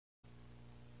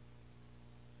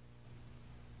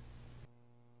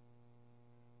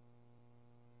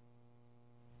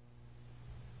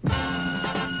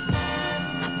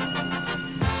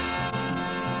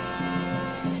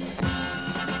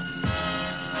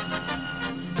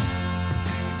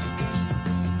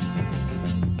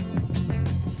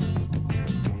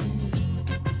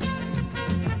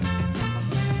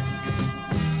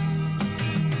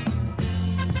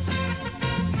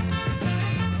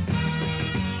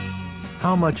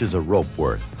How much is a rope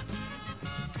worth?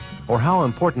 Or how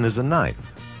important is a knife?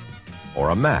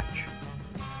 Or a match?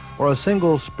 Or a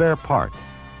single spare part?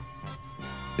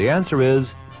 The answer is,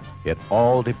 it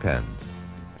all depends.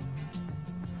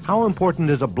 How important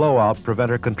is a blowout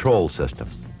preventer control system?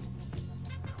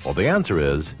 Well, the answer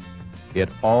is, it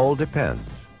all depends.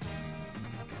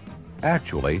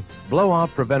 Actually,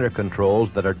 blowout preventer controls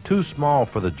that are too small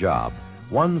for the job,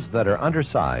 ones that are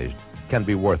undersized, can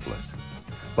be worthless.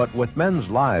 But with men's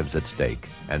lives at stake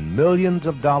and millions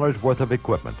of dollars worth of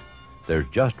equipment, there's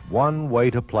just one way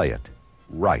to play it,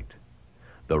 right.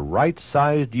 The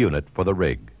right-sized unit for the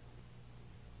rig.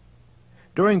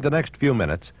 During the next few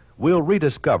minutes, we'll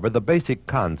rediscover the basic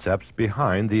concepts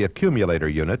behind the accumulator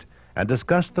unit and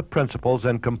discuss the principles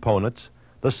and components,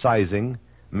 the sizing,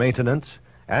 maintenance,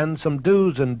 and some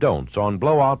do's and don'ts on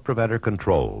blowout preventer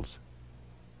controls.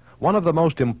 One of the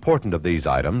most important of these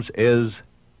items is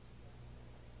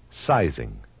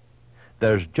sizing.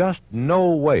 There's just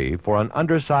no way for an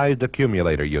undersized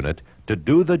accumulator unit to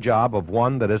do the job of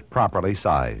one that is properly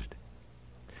sized.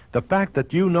 The fact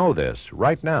that you know this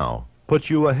right now puts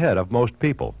you ahead of most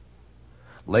people.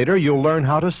 Later, you'll learn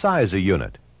how to size a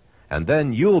unit, and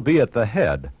then you'll be at the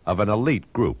head of an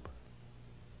elite group.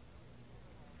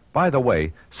 By the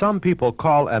way, some people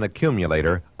call an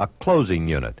accumulator a closing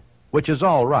unit, which is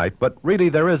all right, but really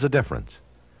there is a difference.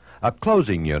 A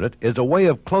closing unit is a way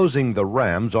of closing the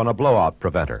rams on a blowout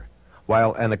preventer,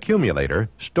 while an accumulator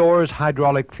stores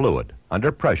hydraulic fluid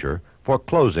under pressure for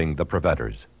closing the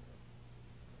preventers.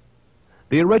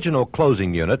 The original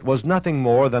closing unit was nothing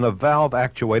more than a valve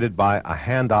actuated by a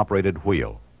hand-operated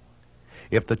wheel.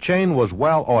 If the chain was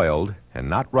well oiled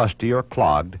and not rusty or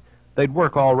clogged, they'd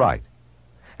work all right.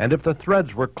 And if the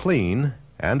threads were clean,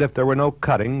 and if there were no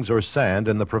cuttings or sand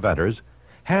in the preventers,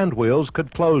 hand wheels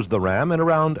could close the ram in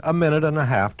around 1.5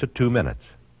 minutes to 2 minutes.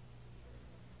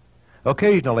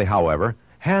 Occasionally, however,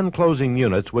 hand closing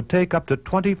units would take up to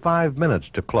 25 minutes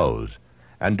to close,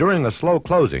 and during a slow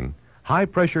closing,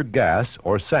 high-pressure gas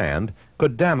or sand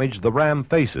could damage the ram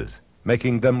faces,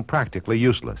 making them practically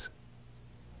useless.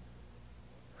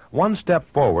 One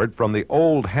step forward from the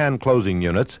old hand closing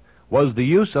units was the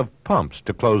use of pumps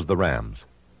to close the rams.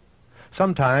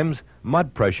 Sometimes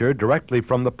mud pressure directly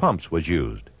from the pumps was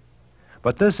used.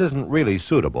 But this isn't really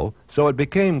suitable, so it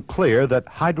became clear that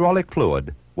hydraulic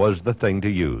fluid was the thing to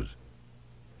use.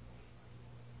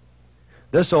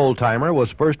 This old-timer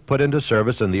was first put into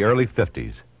service in the early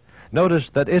 50s. Notice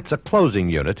that it's a closing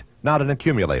unit, not an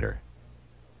accumulator.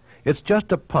 It's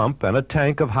just a pump and a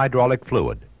tank of hydraulic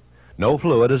fluid. No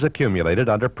fluid is accumulated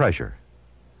under pressure.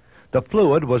 The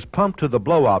fluid was pumped to the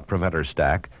blowout preventer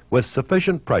stack with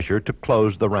sufficient pressure to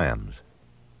close the rams.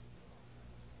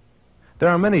 There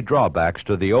are many drawbacks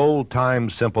to the old-time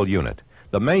simple unit.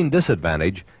 The main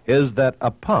disadvantage is that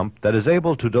a pump that is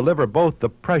able to deliver both the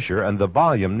pressure and the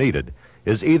volume needed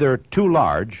is either too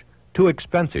large, too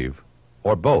expensive,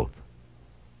 or both.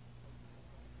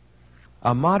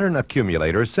 A modern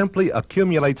accumulator simply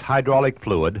accumulates hydraulic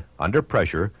fluid under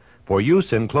pressure for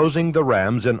use in closing the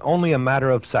rams in only a matter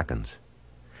of seconds.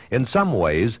 In some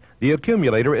ways, the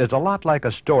accumulator is a lot like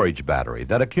a storage battery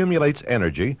that accumulates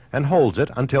energy and holds it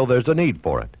until there's a need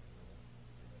for it.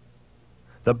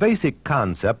 The basic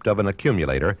concept of an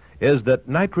accumulator is that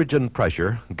nitrogen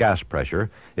pressure, gas pressure,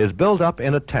 is built up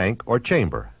in a tank or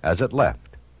chamber as it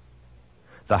left.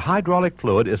 The hydraulic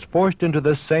fluid is forced into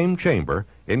this same chamber,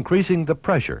 increasing the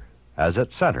pressure as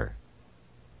its center.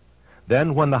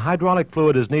 Then, when the hydraulic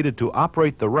fluid is needed to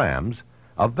operate the rams,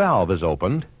 a valve is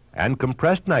opened and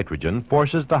compressed nitrogen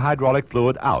forces the hydraulic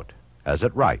fluid out as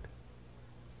it right.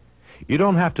 You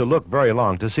don't have to look very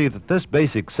long to see that this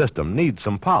basic system needs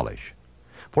some polish.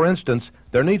 For instance,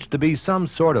 there needs to be some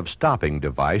sort of stopping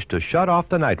device to shut off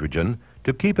the nitrogen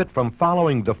to keep it from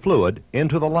following the fluid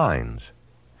into the lines.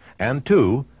 And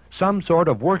two, some sort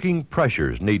of working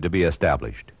pressures need to be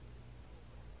established.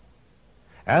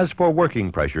 As for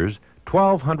working pressures,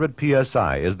 1200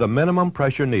 psi is the minimum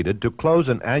pressure needed to close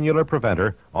an annular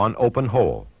preventer on open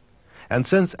hole. And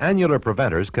since annular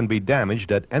preventers can be damaged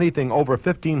at anything over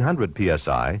 1500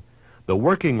 psi, the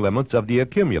working limits of the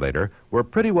accumulator were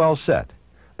pretty well set.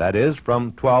 That is,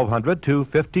 from 1200 to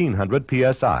 1500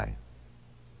 psi.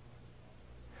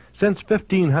 Since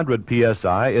 1500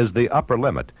 psi is the upper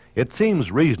limit, it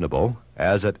seems reasonable,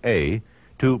 as at A,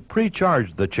 to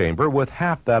pre-charge the chamber with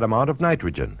half that amount of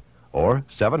nitrogen, or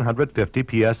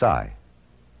 750 psi.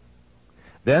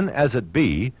 Then, as at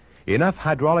B, enough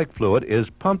hydraulic fluid is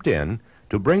pumped in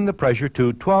to bring the pressure to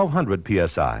 1200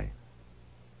 psi.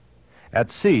 At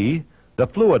C, the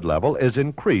fluid level is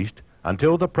increased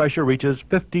until the pressure reaches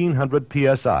 1500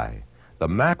 psi. the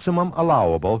maximum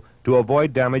allowable to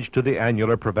avoid damage to the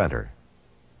annular preventer.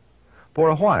 For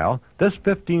a while, this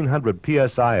 1500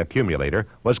 psi accumulator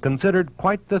was considered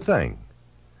quite the thing,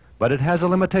 but it has a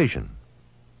limitation.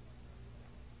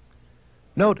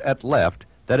 Note at left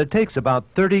that it takes about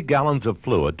 30 gallons of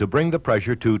fluid to bring the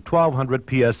pressure to 1200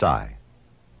 psi.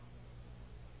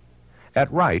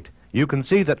 At right, you can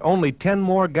see that only 10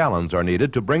 more gallons are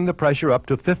needed to bring the pressure up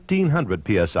to 1500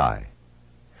 psi.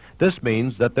 This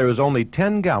means that there is only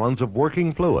 10 gallons of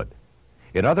working fluid.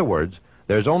 In other words,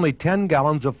 there's only 10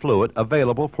 gallons of fluid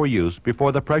available for use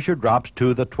before the pressure drops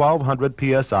to the 1200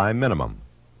 psi minimum.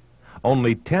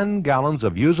 Only 10 gallons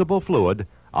of usable fluid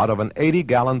out of an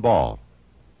 80-gallon ball.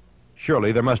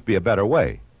 Surely there must be a better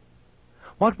way.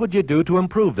 What would you do to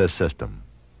improve this system?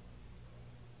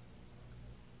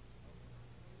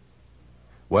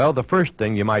 Well, the first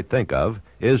thing you might think of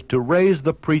is to raise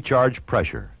the precharge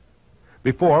pressure.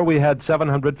 Before, we had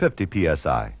 750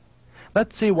 psi.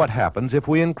 Let's see what happens if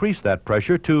we increase that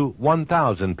pressure to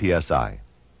 1000 psi.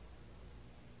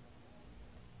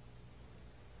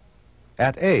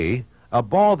 At A, a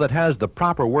ball that has the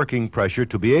proper working pressure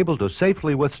to be able to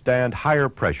safely withstand higher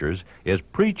pressures is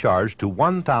precharged to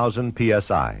 1000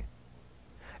 psi.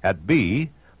 At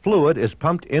B, fluid is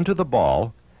pumped into the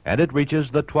ball and it reaches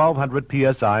the 1200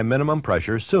 psi minimum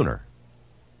pressure sooner.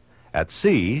 At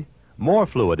C, more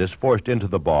fluid is forced into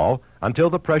the ball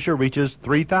until the pressure reaches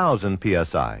 3000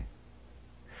 psi.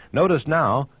 Notice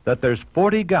now that there's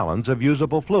 40 gallons of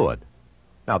usable fluid.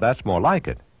 Now that's more like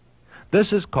it.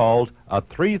 This is called a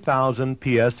 3000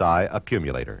 psi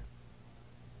accumulator.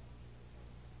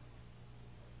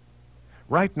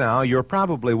 Right now you're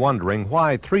probably wondering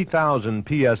why 3000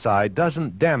 psi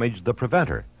doesn't damage the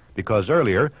preventer, because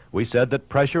earlier we said that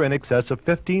pressure in excess of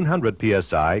 1500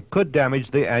 psi could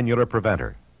damage the annular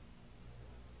preventer.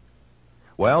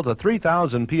 Well, the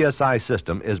 3000 psi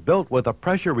system is built with a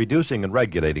pressure-reducing and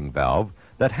regulating valve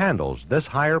that handles this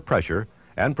higher pressure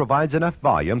and provides enough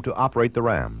volume to operate the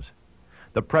rams.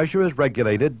 The pressure is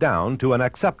regulated down to an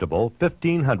acceptable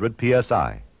 1500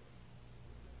 psi.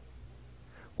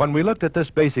 When we looked at this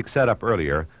basic setup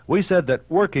earlier, we said that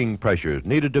working pressures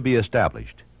needed to be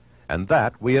established, and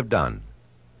that we have done.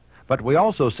 But we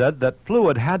also said that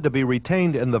fluid had to be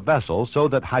retained in the vessel so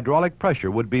that hydraulic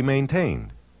pressure would be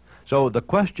maintained. So the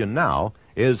question now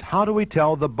is, how do we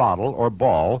tell the bottle or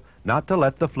ball not to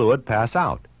let the fluid pass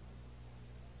out?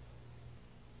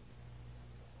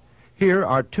 Here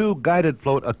are two guided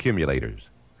float accumulators.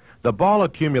 The ball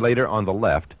accumulator on the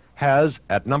left has,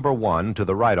 at number 1 to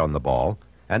the right on the ball,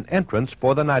 an entrance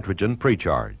for the nitrogen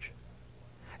precharge.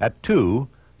 At 2,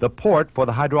 the port for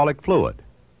the hydraulic fluid.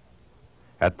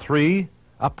 At 3,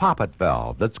 a poppet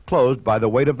valve that's closed by the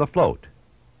weight of the float.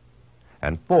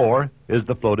 And 4 is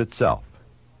the float itself.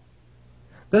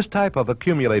 This type of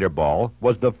accumulator ball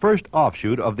was the first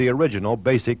offshoot of the original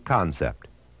basic concept.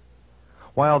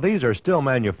 While these are still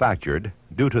manufactured,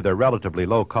 due to their relatively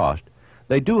low cost,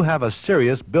 they do have a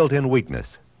serious built-in weakness.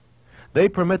 They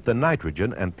permit the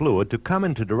nitrogen and fluid to come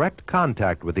into direct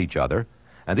contact with each other,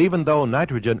 and even though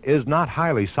nitrogen is not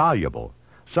highly soluble,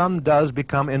 some does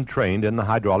become entrained in the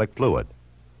hydraulic fluid.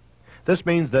 This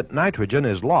means that nitrogen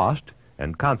is lost,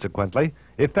 and consequently,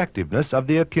 effectiveness of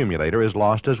the accumulator is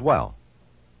lost as well.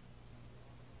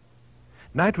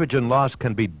 Nitrogen loss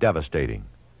can be devastating.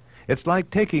 It's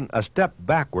like taking a step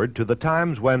backward to the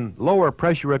times when lower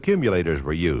pressure accumulators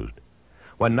were used.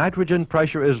 When nitrogen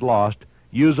pressure is lost,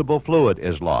 usable fluid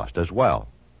is lost as well.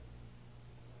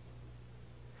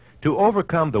 To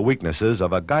overcome the weaknesses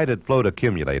of a guided float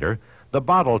accumulator, the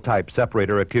bottle-type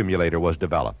separator accumulator was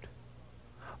developed.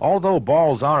 Although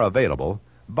balls are available,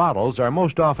 bottles are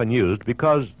most often used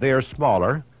because they are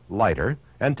smaller, lighter,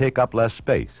 and take up less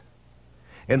space.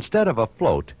 Instead of a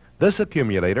float, this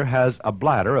accumulator has a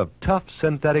bladder of tough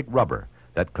synthetic rubber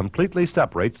that completely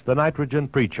separates the nitrogen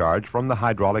precharge from the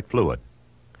hydraulic fluid.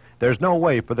 There's no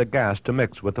way for the gas to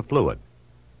mix with the fluid.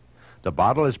 The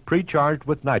bottle is precharged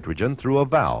with nitrogen through a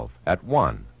valve at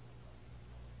 1.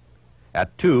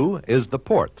 At 2 is the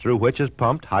port through which is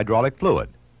pumped hydraulic fluid.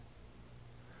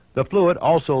 The fluid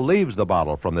also leaves the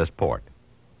bottle from this port.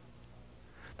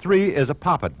 3 is a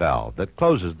poppet valve that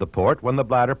closes the port when the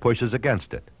bladder pushes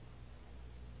against it.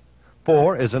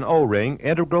 4 is an O-ring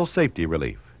integral safety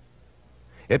relief.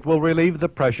 It will relieve the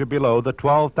pressure below the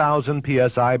 12,000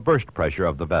 psi burst pressure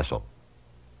of the vessel.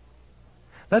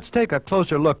 Let's take a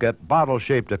closer look at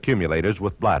bottle-shaped accumulators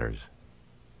with bladders.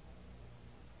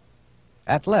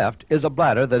 At left is a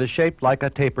bladder that is shaped like a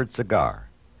tapered cigar.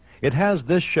 It has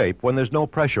this shape when there's no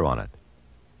pressure on it.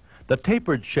 The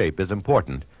tapered shape is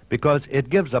important because it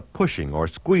gives a pushing or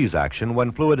squeeze action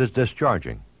when fluid is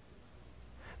discharging.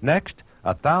 Next,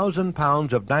 1,000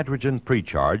 pounds of nitrogen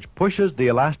precharge pushes the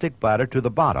elastic bladder to the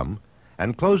bottom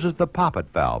and closes the poppet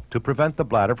valve to prevent the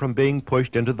bladder from being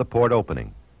pushed into the port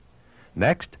opening.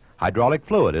 Next, hydraulic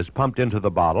fluid is pumped into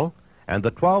the bottle and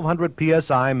the 1,200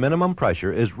 psi minimum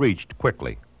pressure is reached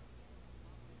quickly.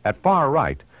 At far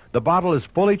right, the bottle is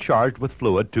fully charged with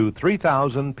fluid to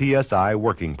 3,000 psi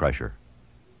working pressure.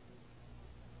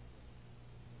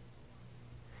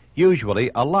 Usually,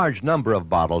 a large number of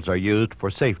bottles are used for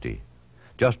safety.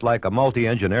 Just like a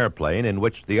multi-engine airplane in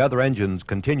which the other engines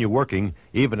continue working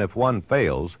even if one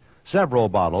fails, several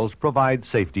bottles provide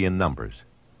safety in numbers.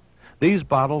 These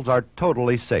bottles are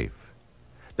totally safe.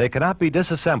 They cannot be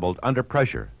disassembled under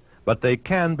pressure, but they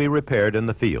can be repaired in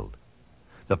the field.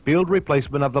 The field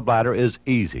replacement of the bladder is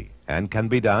easy and can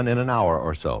be done in an hour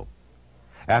or so.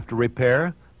 After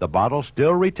repair, the bottle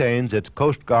still retains its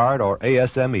Coast Guard or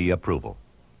ASME approval.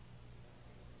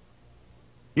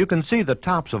 You can see the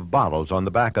tops of bottles on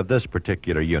the back of this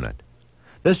particular unit.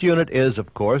 This unit is,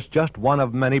 of course, just one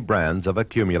of many brands of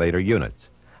accumulator units.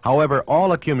 However,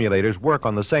 all accumulators work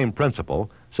on the same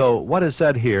principle, so what is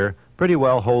said here pretty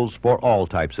well holds for all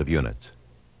types of units.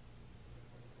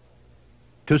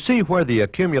 To see where the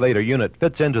accumulator unit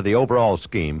fits into the overall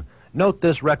scheme, note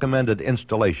this recommended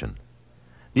installation.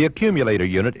 The accumulator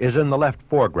unit is in the left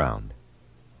foreground.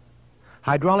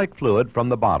 Hydraulic fluid from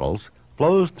the bottles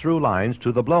flows through lines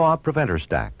to the blowout preventer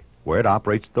stack, where it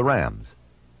operates the rams.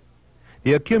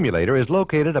 The accumulator is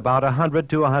located about 100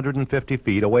 to 150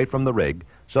 feet away from the rig,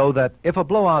 so that if a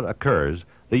blowout occurs,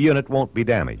 the unit won't be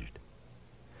damaged.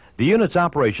 The unit's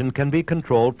operation can be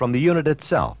controlled from the unit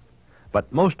itself,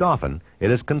 but most often it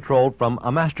is controlled from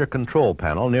a master control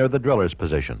panel near the driller's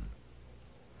position.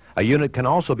 A unit can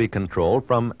also be controlled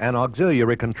from an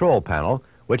auxiliary control panel,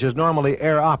 which is normally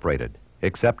air-operated,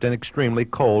 except in extremely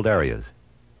cold areas.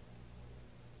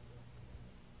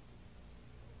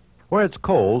 Where it's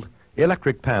cold,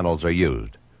 electric panels are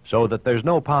used, so that there's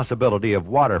no possibility of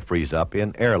water freeze-up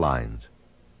in airlines.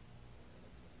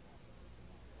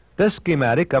 This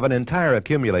schematic of an entire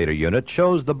accumulator unit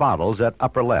shows the bottles at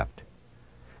upper left.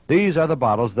 These are the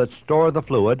bottles that store the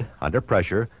fluid under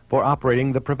pressure for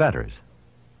operating the preventers.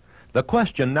 The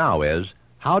question now is,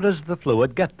 how does the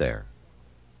fluid get there?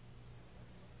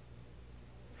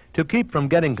 To keep from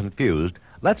getting confused,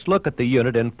 let's look at the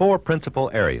unit in four principal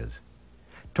areas.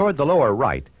 Toward the lower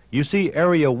right, you see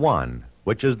Area 1,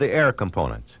 which is the air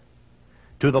components.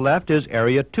 To the left is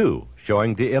Area 2,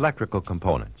 showing the electrical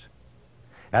components.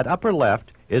 At upper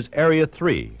left is Area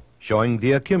 3, showing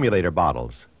the accumulator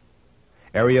bottles.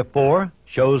 Area 4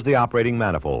 shows the operating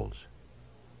manifolds.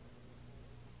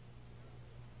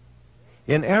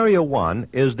 In Area 1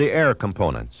 is the air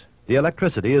components. The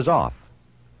electricity is off.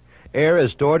 Air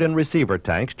is stored in receiver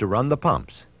tanks to run the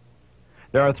pumps.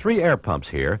 There are 3 air pumps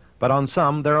here, but on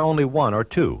some there are only 1 or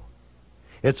 2.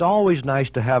 It's always nice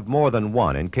to have more than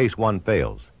one in case one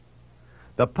fails.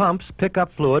 The pumps pick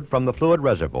up fluid from the fluid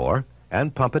reservoir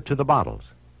and pump it to the bottles.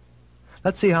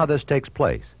 Let's see how this takes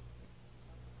place.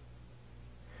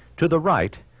 To the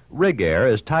right, rig air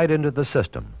is tied into the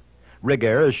system. Rig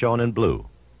air is shown in blue.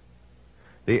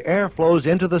 The air flows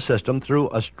into the system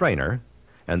through a strainer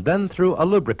and then through a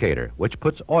lubricator, which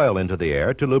puts oil into the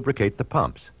air to lubricate the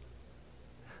pumps.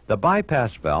 The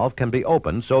bypass valve can be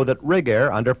opened so that rig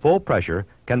air under full pressure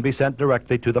can be sent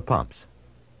directly to the pumps.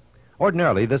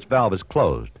 Ordinarily, this valve is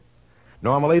closed.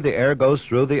 Normally, the air goes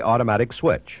through the automatic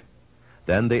switch.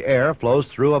 Then the air flows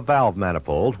through a valve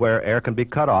manifold where air can be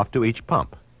cut off to each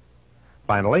pump.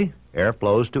 Finally, air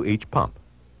flows to each pump.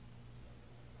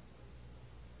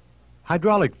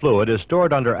 Hydraulic fluid is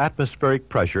stored under atmospheric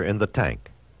pressure in the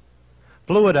tank.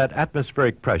 Fluid at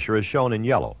atmospheric pressure is shown in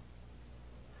yellow.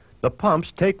 The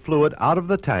pumps take fluid out of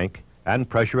the tank and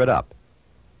pressure it up.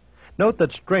 Note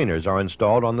that strainers are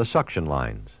installed on the suction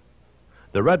lines.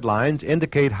 The red lines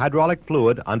indicate hydraulic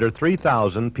fluid under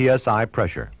 3,000 psi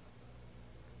pressure.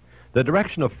 The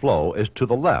direction of flow is to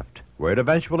the left, where it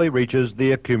eventually reaches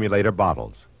the accumulator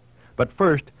bottles. But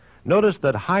first, notice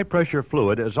that high-pressure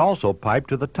fluid is also piped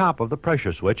to the top of the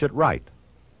pressure switch at right.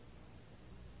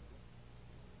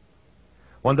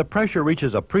 When the pressure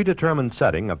reaches a predetermined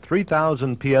setting of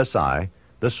 3,000 psi,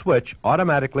 the switch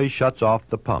automatically shuts off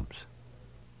the pumps.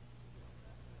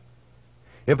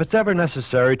 If it's ever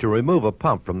necessary to remove a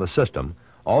pump from the system,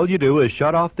 all you do is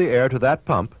shut off the air to that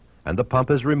pump, and the pump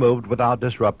is removed without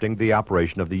disrupting the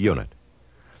operation of the unit.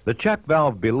 The check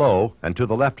valve below and to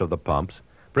the left of the pumps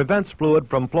prevents fluid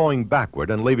from flowing backward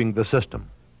and leaving the system.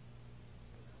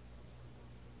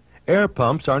 Air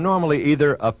pumps are normally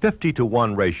either a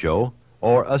 50-to-1 ratio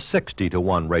or a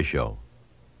 60-to-1 ratio.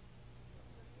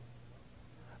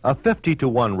 A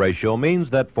 50-to-1 ratio means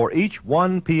that for each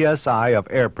 1 psi of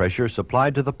air pressure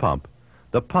supplied to the pump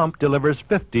delivers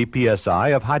 50 psi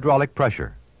of hydraulic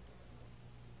pressure.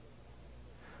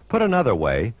 Put another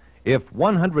way, if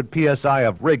 100 psi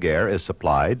of rig air is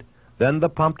supplied, then the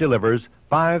pump delivers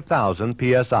 5,000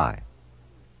 psi.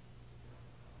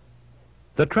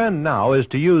 The trend now is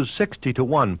to use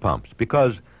 60-to-1 pumps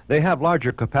because they have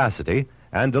larger capacity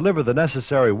and deliver the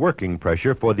necessary working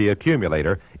pressure for the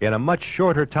accumulator in a much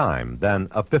shorter time than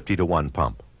a 50-to-1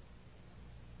 pump.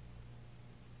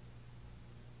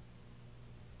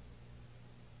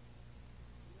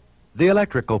 The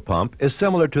electrical pump is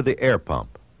similar to the air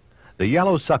pump. The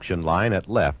yellow suction line at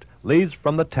left leads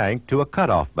from the tank to a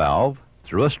cutoff valve,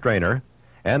 through a strainer,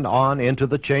 and on into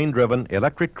the chain-driven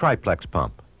electric triplex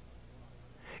pump.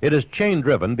 It is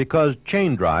chain-driven because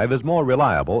chain drive is more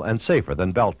reliable and safer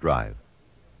than belt drive.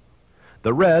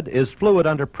 The red is fluid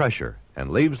under pressure and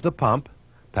leaves the pump,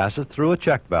 passes through a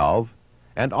check valve,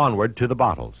 and onward to the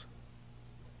bottles.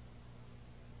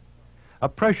 A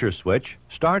pressure switch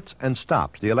starts and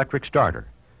stops the electric starter,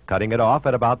 cutting it off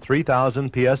at about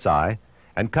 3,000 psi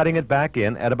and cutting it back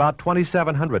in at about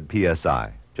 2,700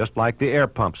 psi, just like the air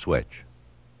pump switch.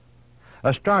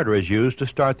 A starter is used to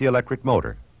start the electric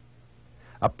motor.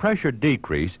 A pressure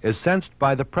decrease is sensed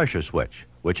by the pressure switch,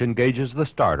 which engages the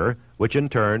starter, which in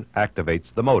turn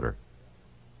activates the motor.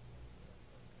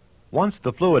 Once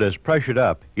the fluid is pressured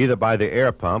up, either by the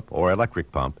air pump or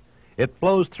electric pump, it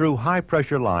flows through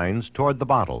high-pressure lines toward the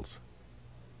bottles.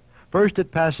 First,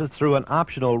 it passes through an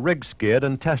optional rig skid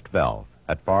and test valve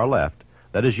at far left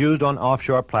that is used on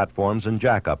offshore platforms and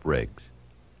jack-up rigs.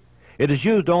 It is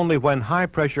used only when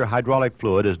high-pressure hydraulic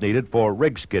fluid is needed for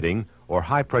rig skidding or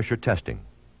high-pressure testing.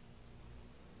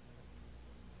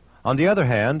 On the other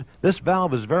hand, this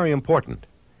valve is very important.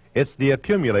 It's the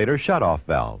accumulator shutoff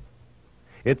valve.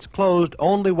 It's closed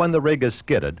only when the rig is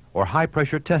skidded or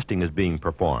high-pressure testing is being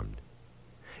performed.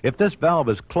 If this valve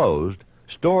is closed,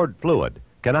 stored fluid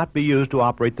cannot be used to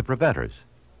operate the preventers.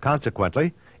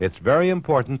 Consequently, it's very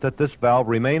important that this valve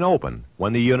remain open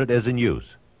when the unit is in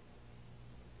use.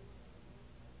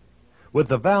 With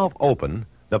the valve open,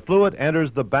 the fluid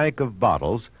enters the bank of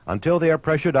bottles until they are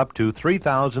pressured up to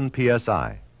 3,000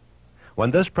 psi. When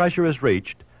this pressure is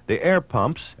reached, the air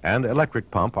pumps and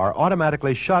electric pump are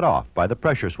automatically shut off by the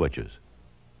pressure switches.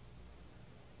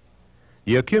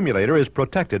 The accumulator is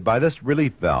protected by this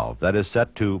relief valve that is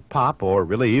set to pop or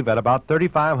relieve at about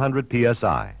 3,500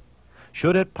 psi.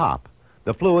 Should it pop,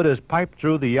 the fluid is piped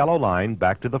through the yellow line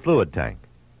back to the fluid tank.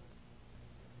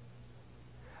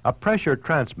 A pressure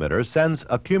transmitter sends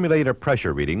accumulator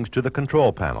pressure readings to the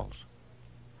control panels.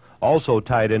 Also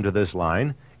tied into this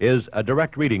line is a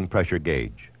direct reading pressure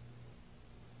gauge.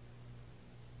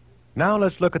 Now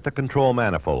let's look at the control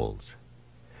manifolds.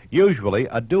 Usually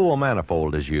a dual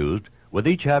manifold is used, with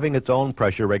each having its own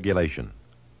pressure regulation.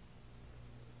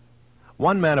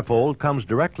 One manifold comes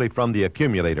directly from the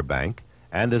accumulator bank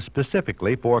and is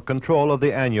specifically for control of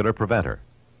the annular preventer.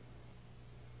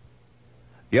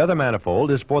 The other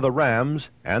manifold is for the rams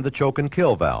and the choke and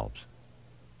kill valves.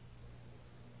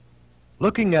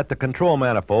 Looking at the control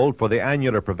manifold for the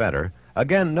annular preventer,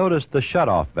 again notice the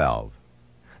shutoff valve.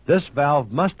 This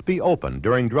valve must be open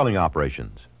during drilling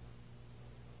operations.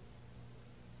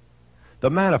 The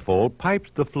manifold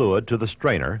pipes the fluid to the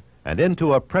strainer and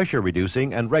into a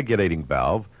pressure-reducing and regulating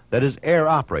valve that is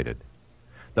air-operated.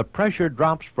 The pressure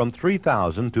drops from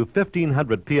 3,000 to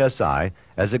 1,500 psi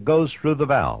as it goes through the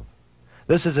valve.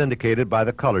 This is indicated by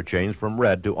the color change from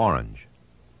red to orange.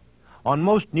 On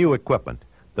most new equipment,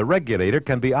 the regulator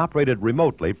can be operated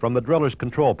remotely from the driller's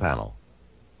control panel.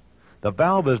 The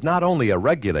valve is not only a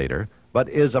regulator, but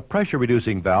is a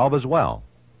pressure-reducing valve as well.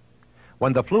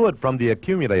 When the fluid from the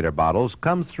accumulator bottles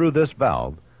comes through this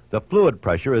valve, the fluid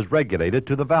pressure is regulated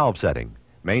to the valve setting,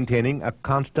 maintaining a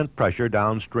constant pressure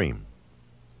downstream.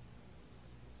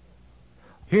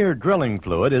 Here, drilling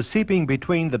fluid is seeping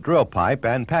between the drill pipe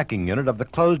and packing unit of the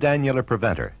closed annular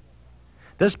preventer.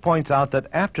 This points out that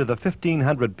after the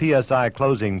 1,500 psi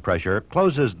closing pressure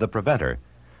closes the preventer,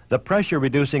 the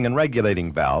pressure-reducing and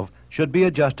regulating valve should be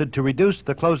adjusted to reduce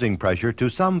the closing pressure to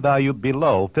some value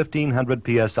below 1,500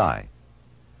 psi.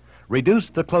 Reduce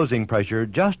the closing pressure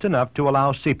just enough to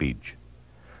allow seepage.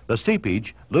 The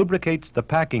seepage lubricates the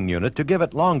packing unit to give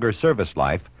it longer service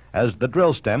life as the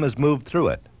drill stem is moved through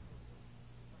it.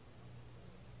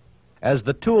 As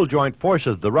the tool joint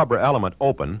forces the rubber element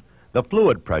open, the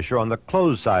fluid pressure on the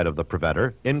closed side of the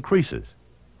preventer increases.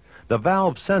 The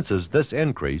valve senses this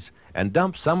increase and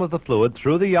dumps some of the fluid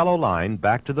through the yellow line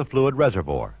back to the fluid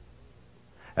reservoir.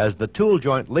 As the tool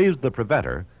joint leaves the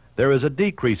preventer, there is a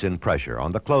decrease in pressure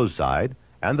on the closed side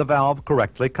and the valve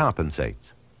correctly compensates.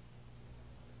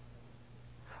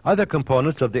 Other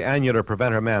components of the annular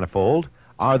preventer manifold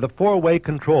are the four-way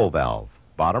control valve,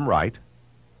 bottom right,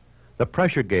 the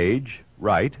pressure gauge,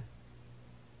 right,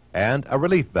 and a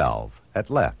relief valve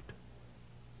at left.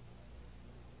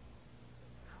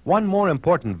 One more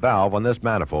important valve on this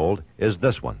manifold is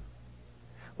this one.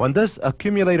 When this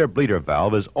accumulator bleeder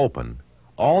valve is open,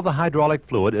 all the hydraulic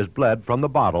fluid is bled from the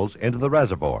bottles into the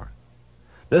reservoir.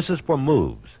 This is for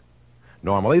moves.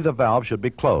 Normally, the valve should be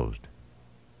closed.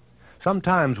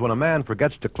 Sometimes when a man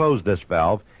forgets to close this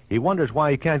valve, he wonders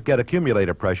why he can't get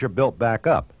accumulator pressure built back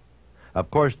up. Of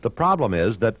course, the problem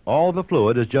is that all the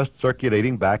fluid is just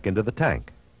circulating back into the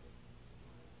tank.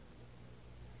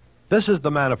 This is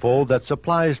the manifold that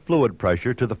supplies fluid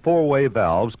pressure to the four-way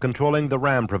valves controlling the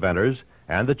ram preventers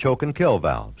and the choke and kill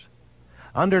valves.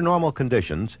 Under normal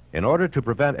conditions, in order to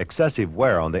prevent excessive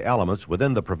wear on the elements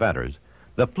within the preventers,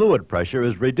 the fluid pressure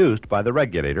is reduced by the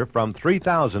regulator from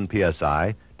 3,000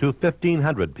 psi to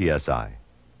 1,500 psi.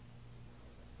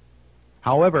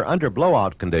 However, under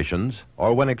blowout conditions,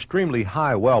 or when extremely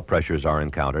high well pressures are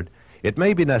encountered, it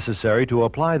may be necessary to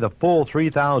apply the full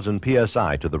 3,000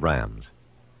 psi to the rams.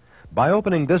 By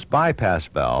opening this bypass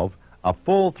valve, a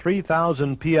full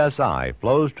 3,000 psi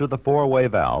flows to the four-way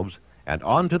valves and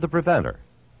onto the preventer.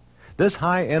 This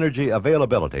high energy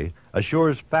availability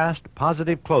assures fast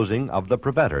positive closing of the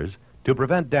preventers to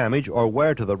prevent damage or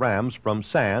wear to the rams from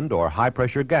sand or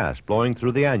high-pressure gas blowing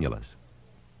through the annulus.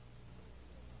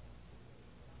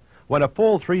 When a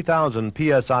full 3,000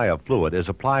 psi of fluid is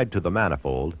applied to the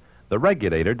manifold, the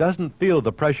regulator doesn't feel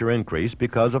the pressure increase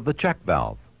because of the check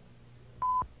valve.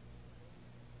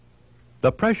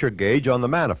 The pressure gauge on the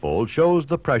manifold shows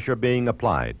the pressure being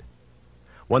applied.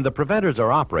 When the preventers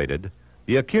are operated,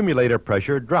 the accumulator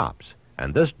pressure drops,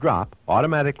 and this drop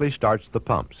automatically starts the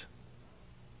pumps.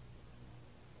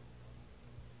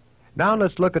 Now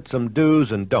let's look at some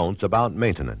do's and don'ts about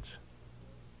maintenance.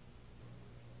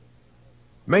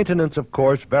 Maintenance, of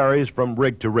course, varies from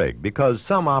rig to rig because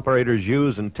some operators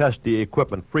use and test the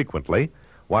equipment frequently,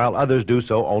 while others do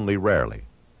so only rarely.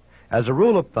 As a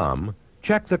rule of thumb,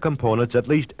 check the components at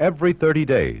least every 30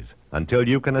 days until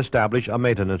you can establish a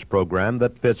maintenance program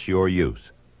that fits your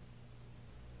use.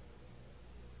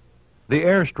 The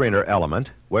air strainer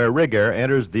element, where rig air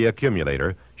enters the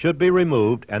accumulator, should be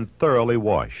removed and thoroughly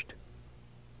washed.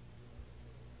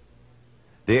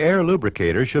 The air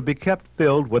lubricator should be kept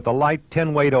filled with a light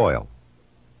 10-weight oil.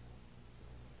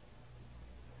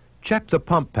 Check the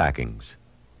pump packings.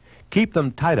 Keep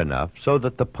them tight enough so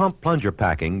that the pump plunger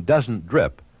packing doesn't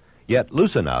drip, yet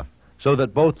loose enough so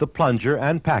that both the plunger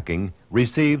and packing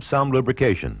receive some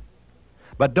lubrication.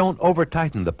 But don't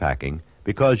over-tighten the packing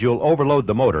because you'll overload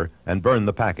the motor and burn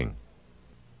the packing.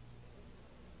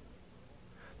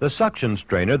 The suction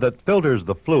strainer that filters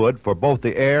the fluid for both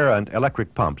the air and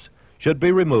electric pumps should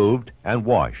be removed and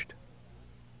washed.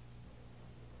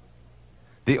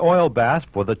 The oil bath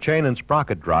for the chain and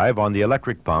sprocket drive on the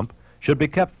electric pump should be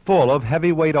kept full of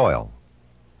heavyweight oil.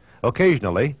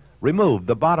 Occasionally, remove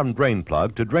the bottom drain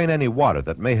plug to drain any water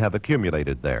that may have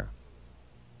accumulated there.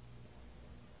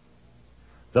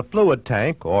 The fluid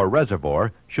tank or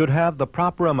reservoir should have the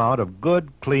proper amount of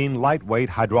good, clean, lightweight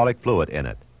hydraulic fluid in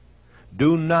it.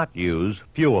 Do not use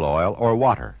fuel oil or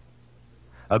water.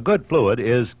 A good fluid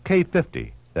is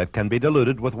K50 that can be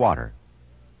diluted with water.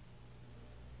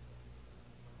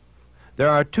 There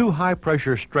are two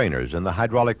high-pressure strainers in the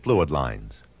hydraulic fluid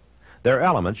lines. Their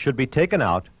elements should be taken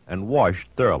out and washed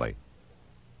thoroughly.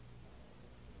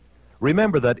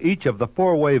 Remember that each of the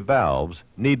four-way valves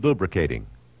need lubricating.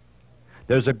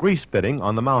 There's a grease fitting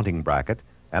on the mounting bracket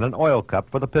and an oil cup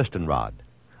for the piston rod.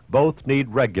 Both need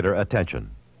regular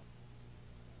attention.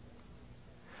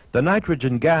 The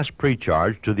nitrogen gas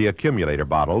precharge to the accumulator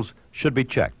bottles should be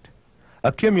checked.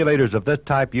 Accumulators of this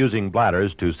type using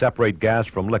bladders to separate gas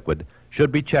from liquid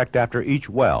should be checked after each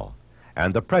well,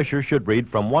 and the pressure should read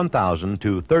from 1,000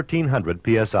 to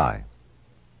 1,300 psi.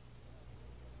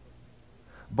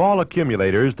 Ball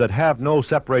accumulators that have no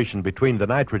separation between the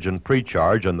nitrogen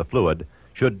precharge and the fluid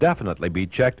should definitely be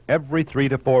checked every 3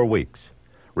 to 4 weeks.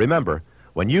 Remember,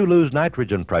 when you lose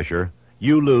nitrogen pressure,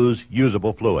 you lose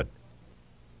usable fluid.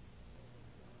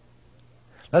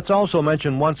 Let's also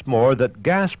mention once more that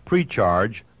gas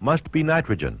precharge must be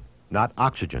nitrogen, not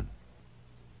oxygen.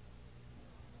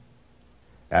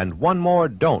 And one more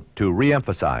don't to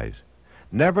re-emphasize.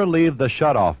 Never leave the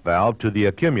shutoff valve to the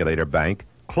accumulator bank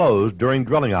closed during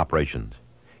drilling operations.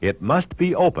 It must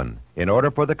be open in order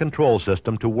for the control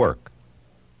system to work.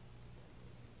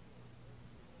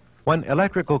 When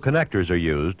electrical connectors are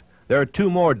used, there are two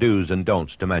more do's and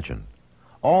don'ts to mention.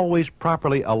 Always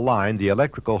properly align the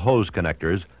electrical hose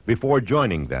connectors before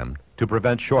joining them to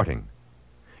prevent shorting.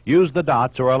 Use the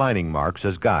dots or aligning marks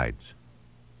as guides.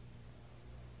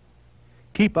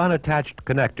 Keep unattached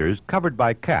connectors covered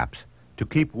by caps to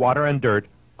keep water and dirt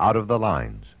out of the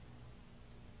lines.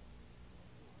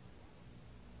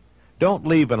 Don't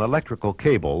leave an electrical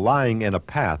cable lying in a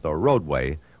path or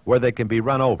roadway where they can be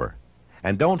run over,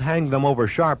 and don't hang them over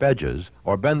sharp edges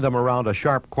or bend them around a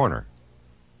sharp corner.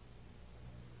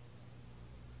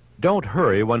 Don't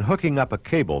hurry when hooking up a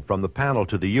cable from the panel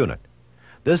to the unit.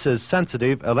 This is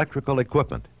sensitive electrical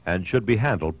equipment and should be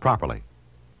handled properly.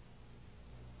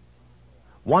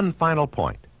 One final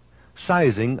point.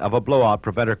 Sizing of a blowout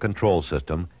preventer control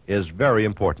system is very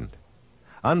important.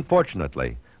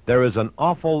 Unfortunately, there is an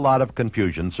awful lot of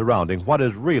confusion surrounding what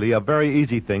is really a very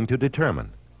easy thing to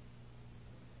determine.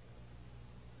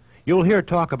 You'll hear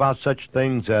talk about such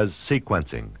things as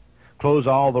sequencing. Close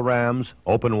all the rams,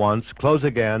 open once, close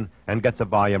again, and get the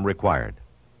volume required.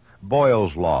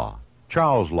 Boyle's law,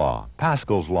 Charles' law,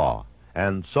 Pascal's law,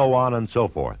 and so on and so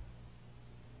forth.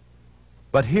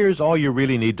 But here's all you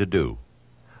really need to do.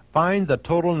 Find the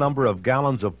total number of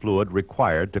gallons of fluid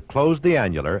required to close the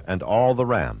annular and all the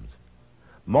rams.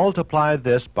 Multiply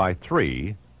this by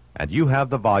 3, and you have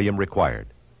the volume required.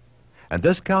 And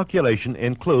this calculation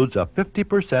includes a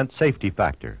 50% safety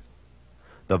factor.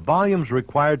 The volumes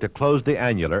required to close the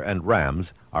annular and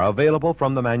rams are available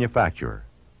from the manufacturer.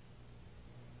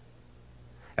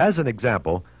 As an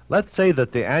example, let's say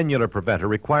that the annular preventer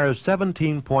requires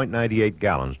 17.98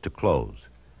 gallons to close,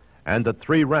 and that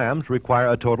 3 rams require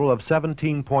a total of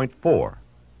 17.4.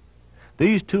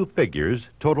 These two figures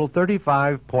total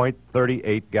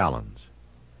 35.38 gallons,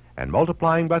 and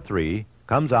multiplying by 3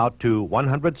 comes out to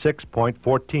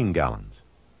 106.14 gallons.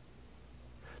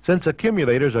 Since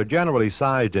accumulators are generally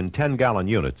sized in 10-gallon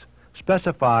units,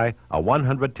 specify a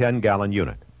 110-gallon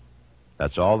unit.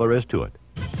 That's all there is to it.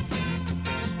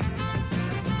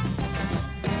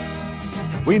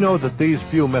 We know that these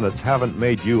few minutes haven't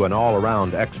made you an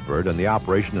all-around expert in the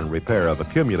operation and repair of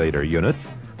accumulator units,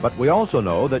 but we also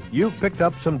know that you've picked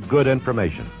up some good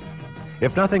information.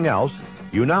 If nothing else,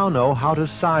 you now know how to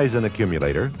size an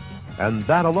accumulator, and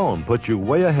that alone puts you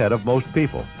way ahead of most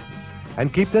people.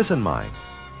 And keep this in mind.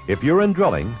 If you're in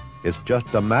drilling, it's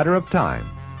just a matter of time.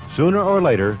 Sooner or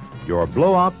later, your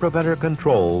blowout preventer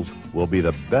controls will be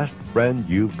the best friend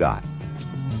you've got.